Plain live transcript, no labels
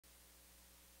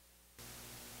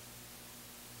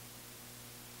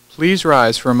Please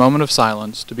rise for a moment of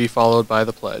silence to be followed by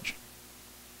the pledge.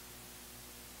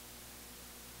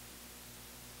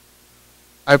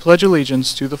 I pledge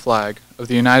allegiance to the flag of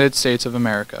the United States of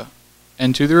America,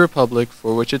 and to the republic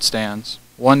for which it stands,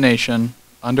 one nation,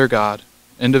 under God,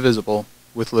 indivisible,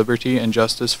 with liberty and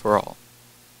justice for all.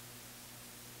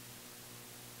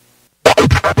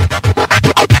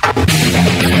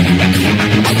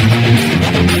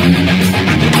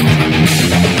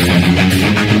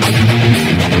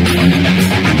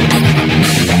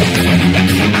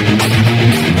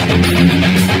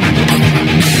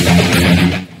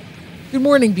 Good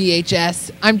morning,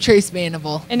 BHS. I'm Trace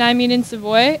Manival. And I'm Eden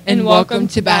Savoy. And welcome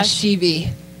to Bash TV.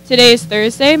 Today is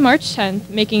Thursday, March 10th,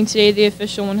 making today the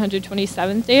official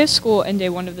 127th day of school and day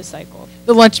 1 of the cycle.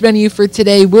 The lunch menu for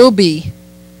today will be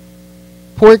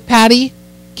pork patty,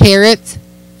 carrots,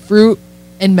 fruit,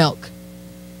 and milk.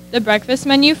 The breakfast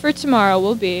menu for tomorrow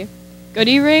will be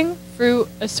goodie ring, fruit,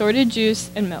 assorted juice,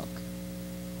 and milk.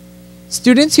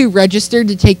 Students who registered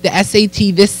to take the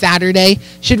SAT this Saturday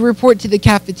should report to the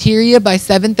cafeteria by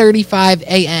 7:35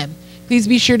 a.m. Please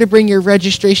be sure to bring your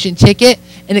registration ticket,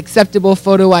 an acceptable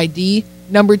photo ID,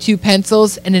 number 2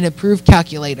 pencils, and an approved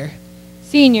calculator.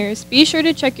 Seniors, be sure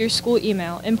to check your school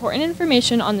email. Important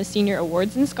information on the senior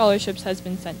awards and scholarships has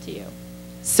been sent to you.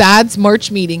 SAD's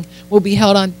March meeting will be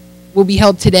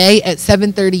held today at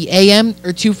 7:30 a.m.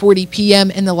 or 2:40 p.m.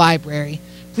 in the library.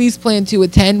 Please plan to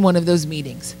attend one of those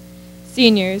meetings.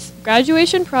 Seniors,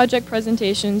 graduation project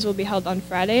presentations will be held on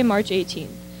Friday, March 18th.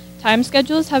 Time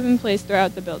schedules have been placed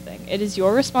throughout the building. It is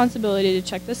your responsibility to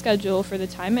check the schedule for the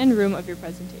time and room of your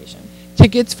presentation.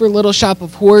 Tickets for Little Shop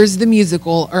of Horrors, the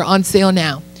musical, are on sale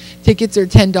now. Tickets are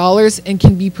 $10 and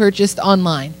can be purchased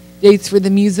online. Dates for the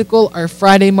musical are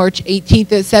Friday, March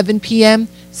 18th at 7 p.m.,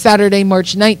 Saturday,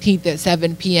 March 19th at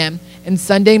 7 p.m., and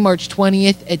Sunday, March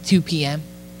 20th at 2 p.m.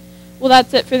 Well,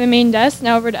 that's it for the main desk.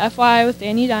 Now over to FYI with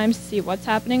Danny Dimes to see what's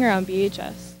happening around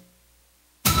BHS.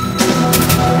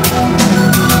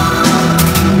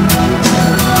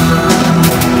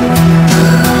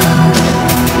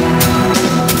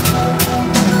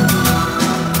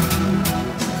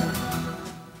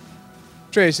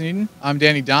 Trace and Eden, I'm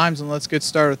Danny Dimes, and let's get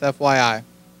started with FYI.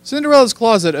 Cinderella's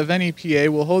Closet of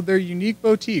NEPA will hold their unique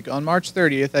boutique on March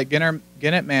 30th at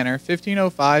Gannett Manor,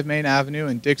 1505 Main Avenue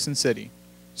in Dixon City.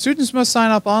 Students must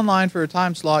sign up online for a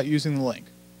time slot using the link.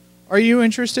 Are you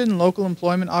interested in local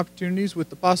employment opportunities with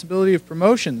the possibility of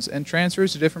promotions and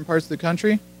transfers to different parts of the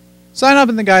country? Sign up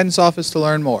in the guidance office to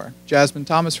learn more. Jasmine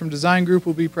Thomas from Design Group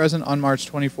will be present on March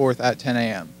 24th at 10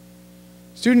 a.m.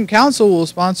 Student Council will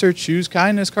sponsor Choose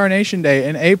Kindness Carnation Day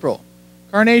in April.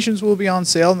 Carnations will be on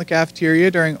sale in the cafeteria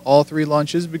during all 3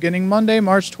 lunches beginning Monday,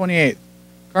 March 28th.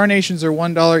 Carnations are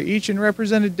 $1 each and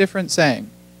represent a different saying.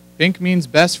 Pink means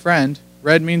best friend,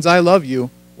 red means I love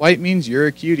you, white means you're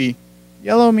a cutie,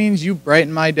 yellow means you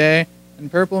brighten my day,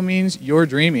 and purple means you're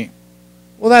dreamy.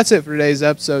 Well, that's it for today's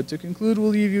episode. To conclude, we'll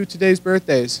leave you with today's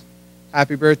birthdays.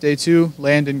 Happy birthday to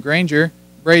Landon Granger,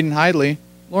 Braden Hidley,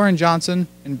 Lauren Johnson,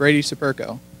 and Brady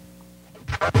Superco.